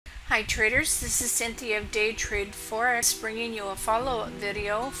Hi traders, this is Cynthia of Day Trade Forex bringing you a follow-up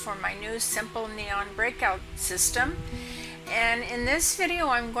video for my new Simple Neon Breakout system. And in this video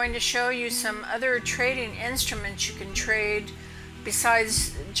I'm going to show you some other trading instruments you can trade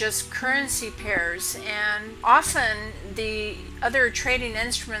besides just currency pairs. And often the other trading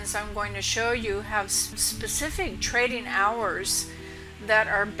instruments I'm going to show you have specific trading hours that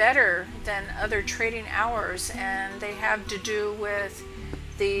are better than other trading hours, and they have to do with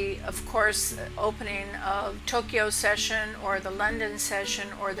of course, opening of Tokyo session or the London session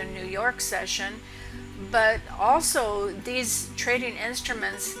or the New York session. But also these trading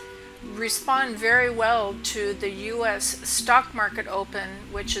instruments respond very well to the US stock market open,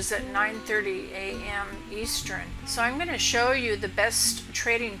 which is at 9:30 a.m. Eastern. So I'm going to show you the best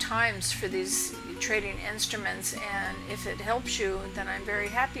trading times for these trading instruments, and if it helps you, then I'm very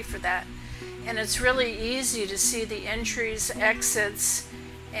happy for that. And it's really easy to see the entries, exits,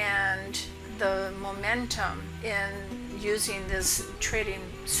 and the momentum in using this trading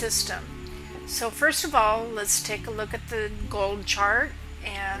system. So first of all, let's take a look at the gold chart.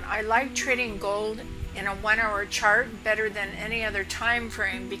 And I like trading gold in a 1 hour chart better than any other time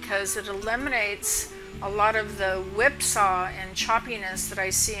frame because it eliminates a lot of the whipsaw and choppiness that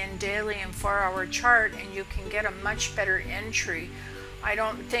I see in daily and 4 hour chart, and you can get a much better entry. I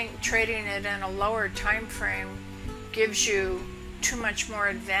don't think trading it in a lower time frame gives you too much more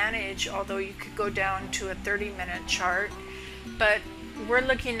advantage, although you could go down to a 30-minute chart. But we're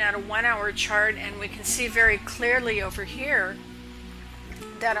looking at a 1 hour chart, and we can see very clearly over here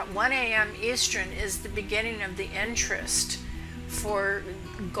that at 1 a.m. Eastern is the beginning of the interest for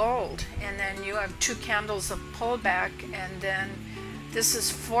gold, and then you have 2 candles of pullback, and then this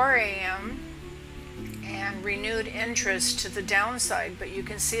is 4 a.m. and renewed interest to the downside. But you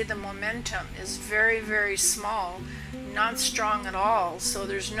can see the momentum is very, very small, not strong at all. So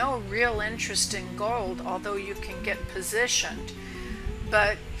there's no real interest in gold, although you can get positioned.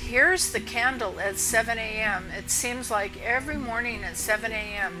 But here's the candle at 7 a.m. It seems like every morning at 7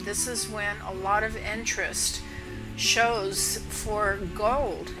 a.m. this is when a lot of interest shows for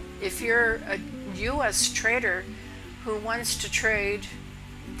gold. If you're a US trader who wants to trade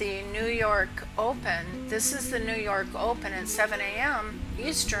the New York Open, this is the New York Open at 7 a.m.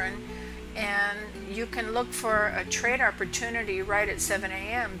 Eastern, and you can look for a trade opportunity right at 7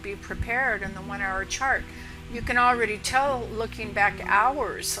 a.m. Be prepared in the 1 hour chart. You can already tell, looking back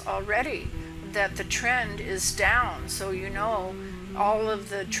hours already, that the trend is down. So you know all of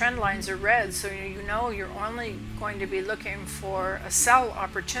the trend lines are red, so you know you're only going to be looking for a sell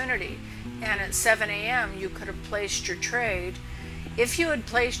opportunity. And at 7 a.m. you could have placed your trade. If you had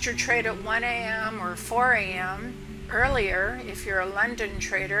placed your trade at 1 a.m. or 4 a.m. earlier, if you're a London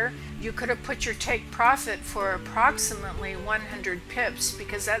trader, you could have put your take profit for approximately 100 pips,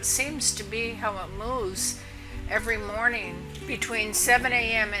 because that seems to be how it moves every morning between 7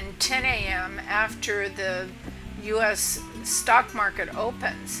 a.m. and 10 a.m. after the US stock market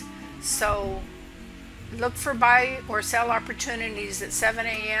opens. So look for buy or sell opportunities at 7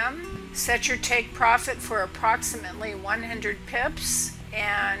 a.m. Set your take profit for approximately 100 pips,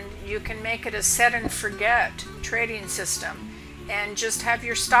 and you can make it a set and forget trading system. And just have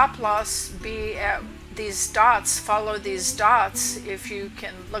your stop loss be at these dots, follow these dots. If you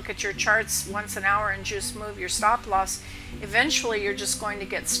can look at your charts once an hour and just move your stop loss, eventually you're just going to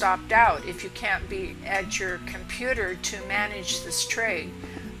get stopped out if you can't be at your computer to manage this trade.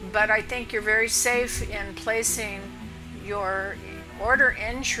 But I think you're very safe in placing your order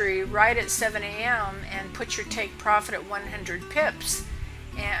entry right at 7 a.m. and put your take profit at 100 pips.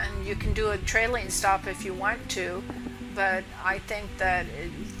 And you can do a trailing stop if you want to, but I think that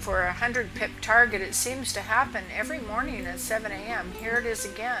for a 100 pip target, it seems to happen every morning at 7 a.m. Here it is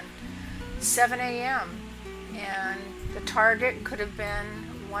again, 7 a.m. and the target could have been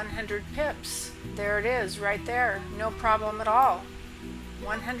 100 pips. There it is right there, no problem at all,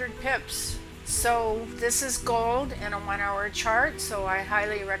 100 pips. So this is gold in a 1 hour chart, so I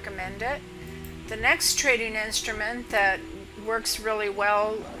highly recommend it. The next trading instrument that works really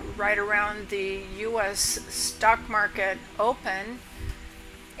well right around the US stock market open,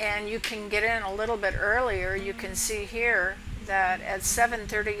 and you can get in a little bit earlier. You can see here that at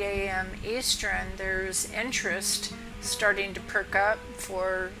 7:30 a.m. Eastern there's interest starting to perk up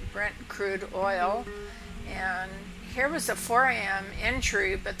for Brent crude oil, and here was a 4 a.m.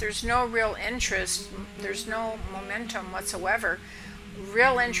 entry, but there's no real interest, there's no momentum whatsoever.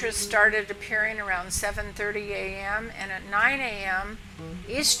 Real interest started appearing around 7:30 a.m. and at 9 a.m.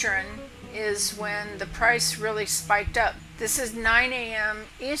 Eastern is when the price really spiked up. This is 9 a.m.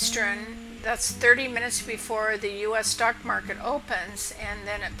 Eastern That's 30 minutes before the US stock market opens, and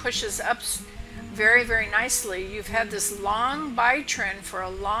then it pushes up very, very nicely. You've had this long buy trend for a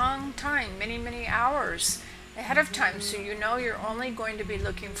long time, many, many hours ahead of time, so you know you're only going to be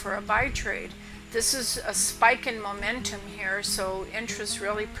looking for a buy trade. This is a spike in momentum here, so interest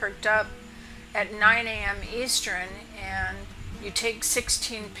really perked up at 9 a.m. Eastern, and you take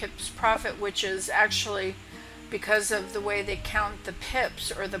 16 pips profit, which is actually, because of the way they count the pips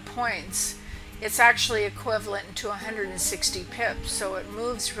or the points, it's actually equivalent to 160 pips. So it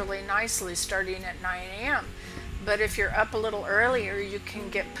moves really nicely starting at 9 a.m. But if you're up a little earlier, you can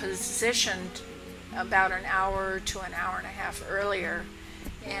get positioned about an hour to an hour and a half earlier.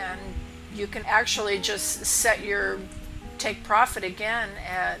 And you can actually just set your take profit again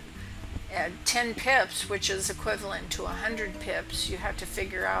at 10 pips, which is equivalent to 100 pips. You have to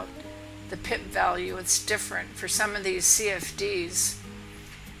figure out the pip value. It's different for some of these CFDs.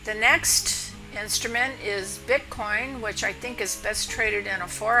 The next instrument is Bitcoin, which I think is best traded in a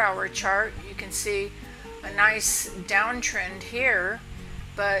 4-hour chart. You can see a nice downtrend here,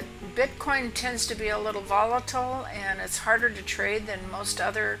 but Bitcoin tends to be a little volatile and it's harder to trade than most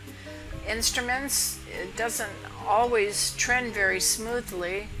other instruments. It doesn't always trend very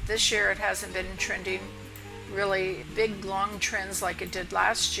smoothly. This year it hasn't been trending really big long trends like it did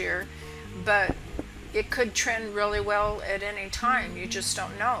last year, but it could trend really well at any time. You just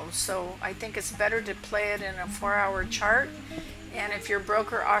don't know. So I think it's better to play it in a 4-hour chart. And if your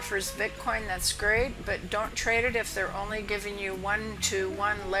broker offers Bitcoin, that's great, but don't trade it if they're only giving you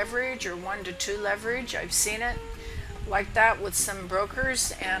 1-to-1 leverage or 1-to-2 leverage. I've seen it like that with some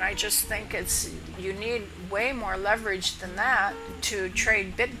brokers, and I just think you need way more leverage than that to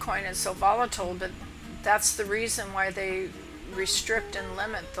trade Bitcoin. It's so volatile, but that's the reason why they restrict and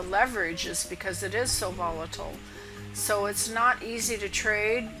limit the leverage, is because it is so volatile. So it's not easy to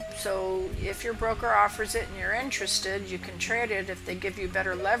trade. So if your broker offers it and you're interested, you can trade it if they give you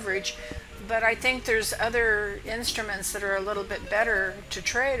better leverage. But I think there's other instruments that are a little bit better to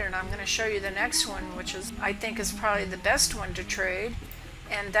trade, and I'm going to show you the next one, which I think is probably the best one to trade,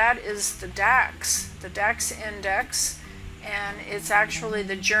 and that is the DAX index. And it's actually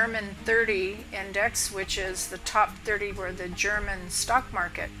the German 30 index, which is the top 30 for the German stock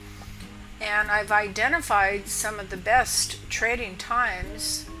market. And I've identified some of the best trading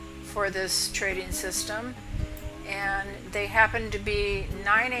times for this trading system, and they happen to be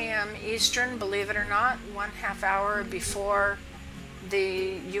 9 a.m. Eastern, believe it or not, 1/2 hour before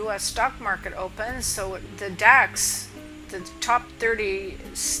the US stock market opens. So the DAX, the top 30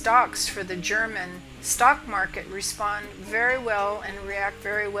 stocks for the German stock market, respond very well and react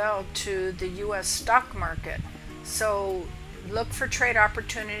very well to the US stock market. So look for trade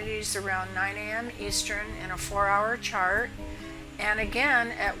opportunities around 9 a.m. Eastern in a 4-hour chart, and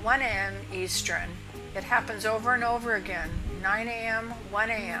again at 1 a.m. Eastern. It happens over and over again, 9 a.m., 1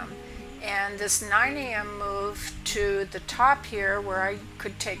 a.m. And this 9 a.m. move to the top here where I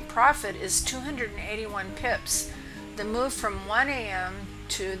could take profit is 281 pips. The move from 1 a.m.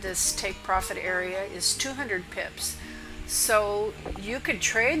 to this take profit area is 200 pips. So you could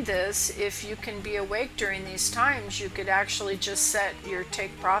trade this if you can be awake during these times. You could actually just set your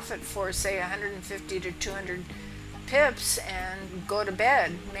take profit for, say, 150 to 200 pips and go to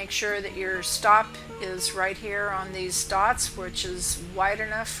bed. Make sure that your stop is right here on these dots, which is wide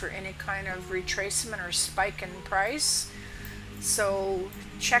enough for any kind of retracement or spike in price. So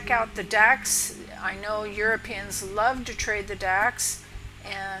check out the DAX. I know Europeans love to trade the DAX,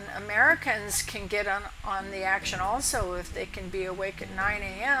 and Americans can get on the action also if they can be awake at 9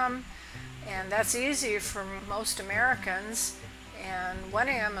 a.m. and that's easy for most Americans. And 1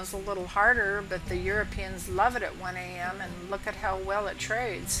 a.m. is a little harder, but the Europeans love it at 1 a.m. and look at how well it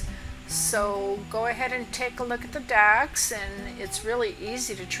trades. So go ahead and take a look at the DAX, and it's really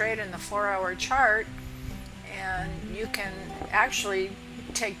easy to trade in the 4-hour chart, and you can actually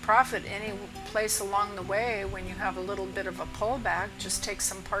take profit any place along the way. When you have a little bit of a pullback, just take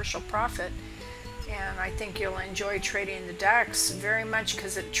some partial profit, and I think you'll enjoy trading the DAX very much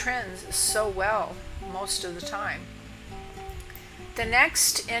because it trends so well most of the time. The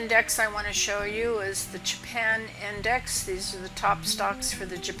next index I want to show you is the Japan index. These are the top stocks for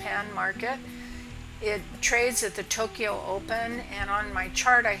the Japan market. It trades at the Tokyo Open, and on my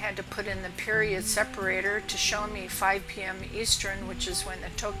chart I had to put in the period separator to show me 5 p.m. Eastern, which is when the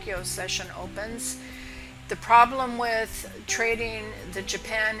Tokyo session opens. The problem with trading the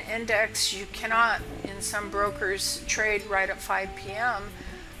Japan index, you cannot, in some brokers, trade right at 5 p.m.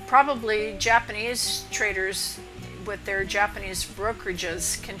 Probably Japanese traders with their Japanese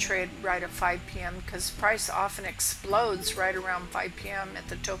brokerages can trade right at 5 p.m. because price often explodes right around 5 p.m. at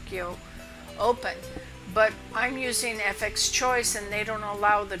the Tokyo open. But I'm using FX Choice and they don't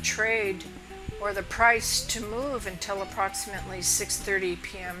allow the trade or the price to move until approximately 6:30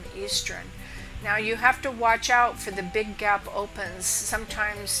 p.m. Eastern. Now you have to watch out for the big gap opens.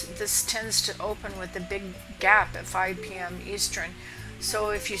 Sometimes this tends to open with a big gap at 5 p.m. Eastern.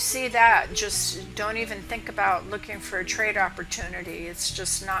 So if you see that, just don't even think about looking for a trade opportunity. It's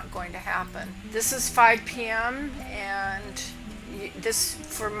just not going to happen. This is 5 p.m. and this,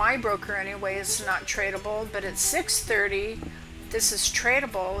 for my broker anyway, is not tradable, but at 6:30 this is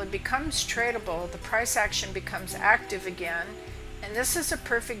tradable. It becomes tradable. The price action becomes active again, and this is a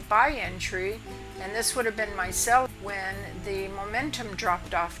perfect buy entry, and this would have been my sell when the momentum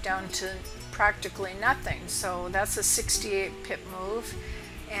dropped off down to practically nothing. So that's a 68 pip move,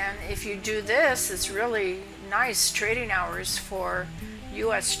 and if you do this, it's really nice trading hours for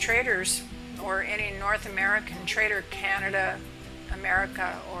US traders or any North American trader, Canada,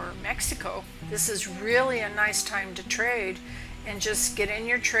 America, or Mexico. This is really a nice time to trade, and just get in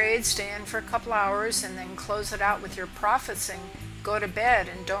your trade, stay in for a couple hours, and then close it out with your profits and go to bed,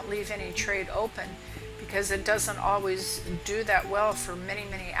 and don't leave any trade open, because it doesn't always do that well for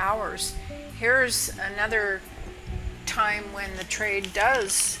many hours. Here's another time when the trade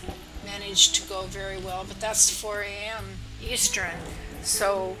does manage to go very well, but that's 4 a.m. Eastern.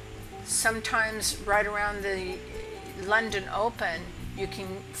 So sometimes right around the London Open, you can,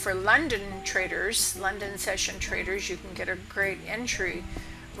 for London traders, London session traders, you can get a great entry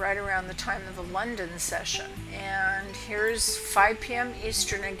right around the time of the London session. And here's 5 p.m.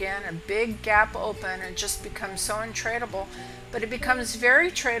 Eastern again, a big gap open. It just becomes so untradeable, but it becomes very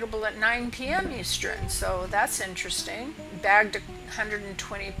tradable at 9 p.m. Eastern, so that's interesting. Bagged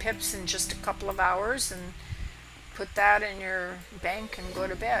 120 pips in just a couple of hours and put that in your bank and go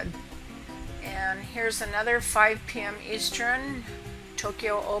to bed. And here's another 5 p.m. Eastern,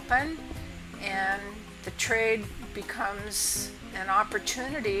 Tokyo Open, and the trade becomes an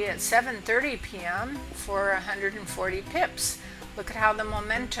opportunity at 7:30 p.m. for 140 pips. Look at how the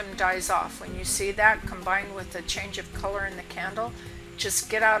momentum dies off. When you see that combined with the change of color in the candle, just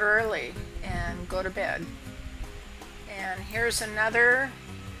get out early and go to bed. And here's another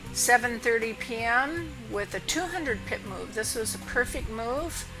 7:30 p.m. with a 200 pip move. This was a perfect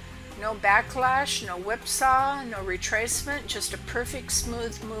move. No backlash, no whipsaw, no retracement, just a perfect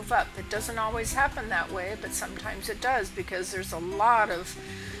smooth move up. It doesn't always happen that way, but sometimes it does, because there's a lot of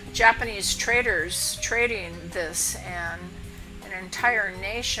Japanese traders trading this, and an entire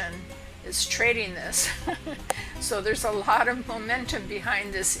nation is trading this. So there's a lot of momentum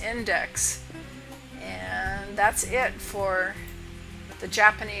behind this index. And that's it for the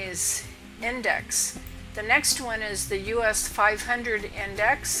Japanese index. The next one is the US 500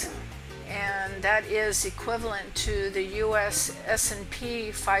 index, and that is equivalent to the US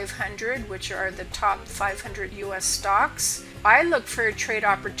S&P 500, which are the top 500 US stocks. I look for a trade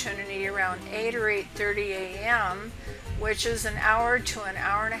opportunity around 8 or 8:30 a.m., which is an hour to an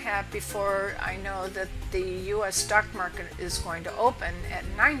hour and a half before I know that the US stock market is going to open at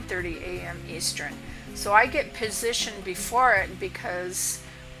 9:30 a.m. Eastern. So I get positioned before it, because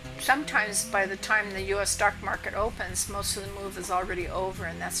sometimes by the time the US stock market opens, most of the move is already over,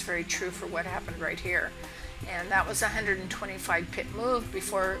 and that's very true for what happened right here. And that was a 125 pip move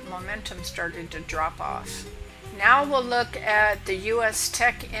before momentum started to drop off. Now we'll look at the US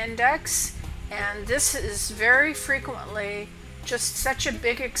Tech Index, and this is very frequently just such a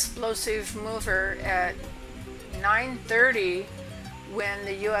big explosive mover at 9:30 when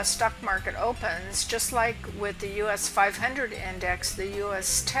the US stock market opens. Just like with the US 500 index, the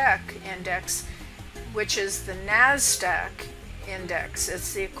US Tech Index, which is the NASDAQ index,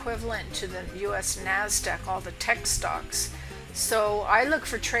 it's the equivalent to the US NASDAQ, all the tech stocks. So I look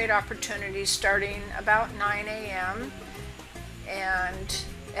for trade opportunities starting about 9 a.m. and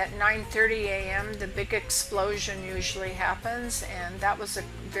at 9:30 a.m. the big explosion usually happens, and that was a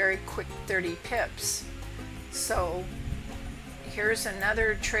very quick 30 pips. So here's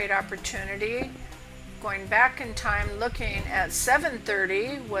another trade opportunity. Going back in time, looking at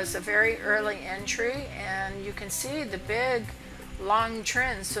 7:30 was a very early entry, and you can see the big long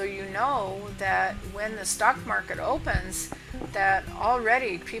trend, so you know that when the stock market opens, that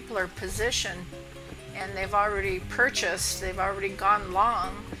already people are positioned and they've already purchased, they've already gone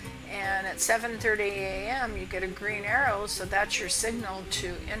long, and at 7:30 a.m. you get a green arrow, so that's your signal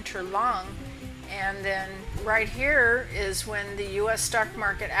to enter long. And then right here is when the US stock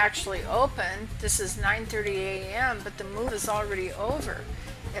market actually opened. This is 9:30 a.m., but the move is already over.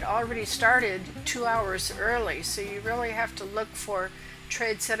 It already started 2 hours early, so you really have to look for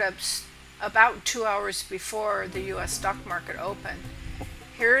trade setups about 2 hours before the US stock market opened.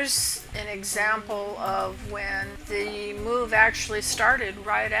 Here's an example of when the move actually started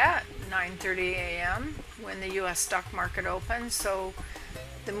right at 9:30 a.m. when the US stock market opened. So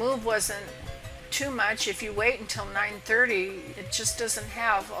the move wasn't too much. If you wait until 9:30, it just doesn't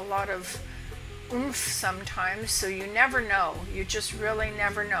have a lot of oomph sometimes, so you never know. You just really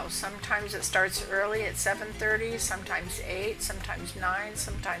never know. Sometimes it starts early at 7:30, sometimes 8, sometimes 9,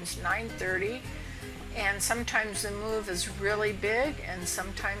 sometimes 9:30. And sometimes the move is really big and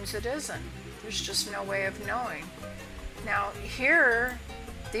sometimes it isn't. There's just no way of knowing. Now here,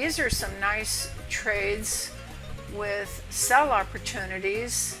 these are some nice trades with sell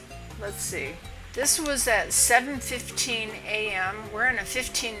opportunities. Let's see. This was at 7:15 a.m. We're in a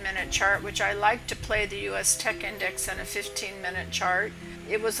 15-minute chart, which I like to play the US Tech Index in a 15-minute chart.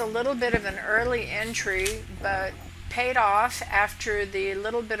 It was a little bit of an early entry, but paid off after the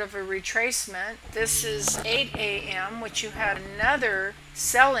little bit of a retracement. This is 8 a.m., which you had another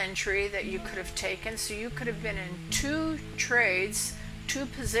sell entry that you could have taken. So you could have been in 2 trades, 2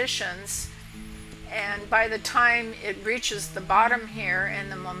 positions, and by the time it reaches the bottom here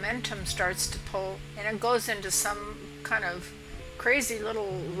and the momentum starts to pull and it goes into some kind of crazy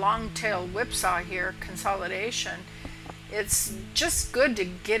little long tail whipsaw here, consolidation, it's just good to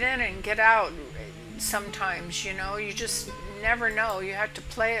get in and get out. Sometimes, you know, you just never know. You have to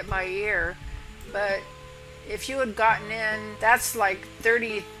play it by ear. But if you had gotten in, that's like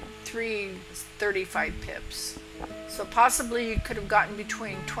 33, 35 pips. So possibly you could have gotten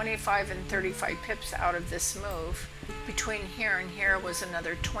between 25 and 35 pips out of this move. Between here and here was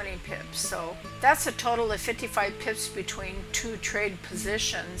another 20 pips. So that's a total of 55 pips between 2 trade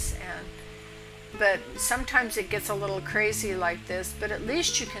positions. But sometimes it gets a little crazy like this, but at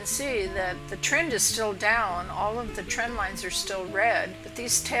least you can see that the trend is still down. All of the trend lines are still red, but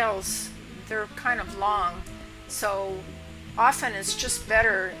these tails, they're kind of long. So often it's just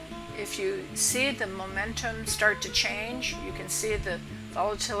better if you see the momentum start to change. You can see the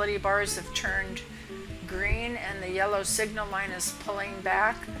volatility bars have turned green and the yellow signal line is pulling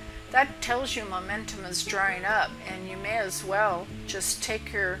back. That tells you momentum is drying up, and you may as well just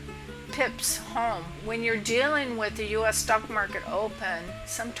take your pips home. When you're dealing with the US stock market open,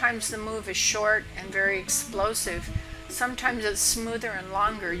 sometimes the move is short and very explosive. Sometimes it's smoother and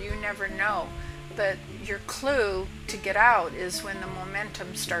longer. You never know. But your clue to get out is when the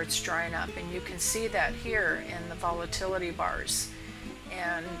momentum starts drying up, and you can see that here in the volatility bars.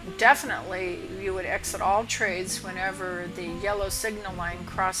 And definitely you would exit all trades whenever the yellow signal line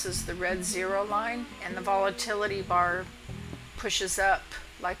crosses the red 0 line and the volatility bar pushes up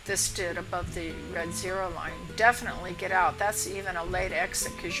like this did above the red 0 line. Definitely get out. That's even a late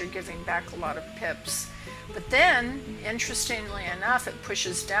exit because you're giving back a lot of pips. But then, interestingly enough, it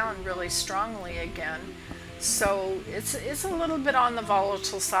pushes down really strongly again. So it's a little bit on the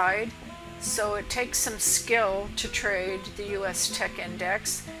volatile side. So it takes some skill to trade the US Tech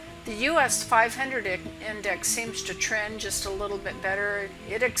Index. The US 500 index seems to trend just a little bit better.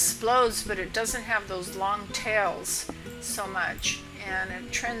 It explodes, but it doesn't have those long tails so much, and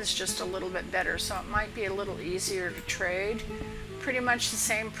it trends just a little bit better, so it might be a little easier to trade. Pretty much the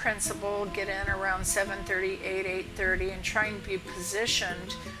same principle. Get in around 7:30, 8:30, and try and be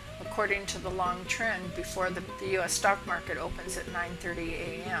positioned according to the long trend before the US stock market opens at 9:30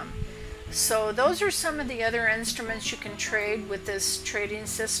 a.m. So those are some of the other instruments you can trade with this trading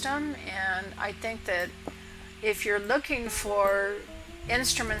system, and I think that if you're looking for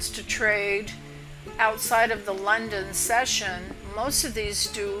instruments to trade outside of the London session, most of these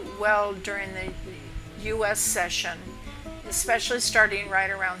do well during the US session, especially starting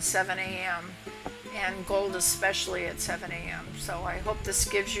right around 7 a.m. and gold especially at 7 a.m. So I hope this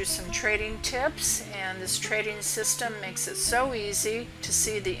gives you some trading tips, and this trading system makes it so easy to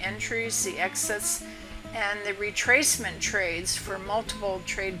see the entries, the exits, and the retracement trades for multiple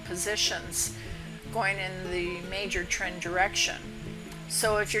trade positions going in the major trend direction.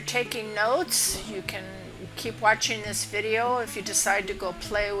 So if you're taking notes, you can keep watching this video if you decide to go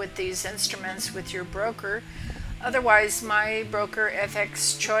play with these instruments with your broker. Otherwise, my broker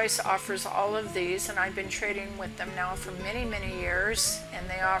FX Choice offers all of these, and I've been trading with them now for many, many years, and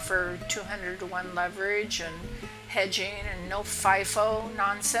they offer 200-to-1 leverage and hedging and no FIFO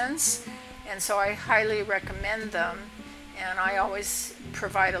nonsense, and so I highly recommend them, and I always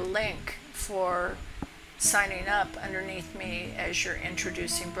provide a link for signing up underneath me as your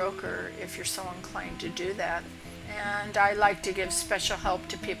introducing broker if you're so inclined to do that. And I like to give special help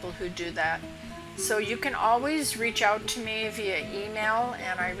to people who do that. So you can always reach out to me via email,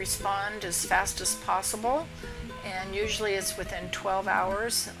 and I respond as fast as possible, and usually it's within 12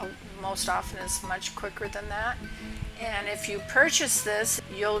 hours. Most often it's much quicker than that. And if you purchase this,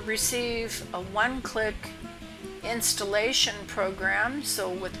 you'll receive a one-click installation program. So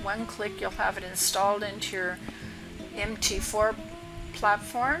with one click you'll have it installed into your MT4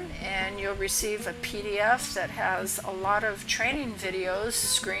 platform, and you'll receive a PDF that has a lot of training videos,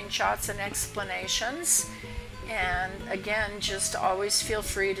 screenshots, and explanations. And again, just always feel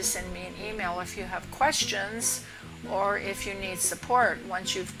free to send me an email if you have questions or if you need support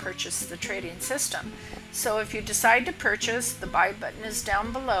once you've purchased the trading system. So if you decide to purchase, the buy button is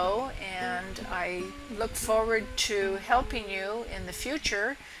down below, and I look forward to helping you in the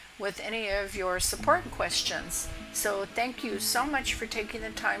future with any of your support questions. So thank you so much for taking the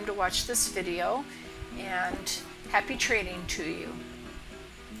time to watch this video, and happy trading to you.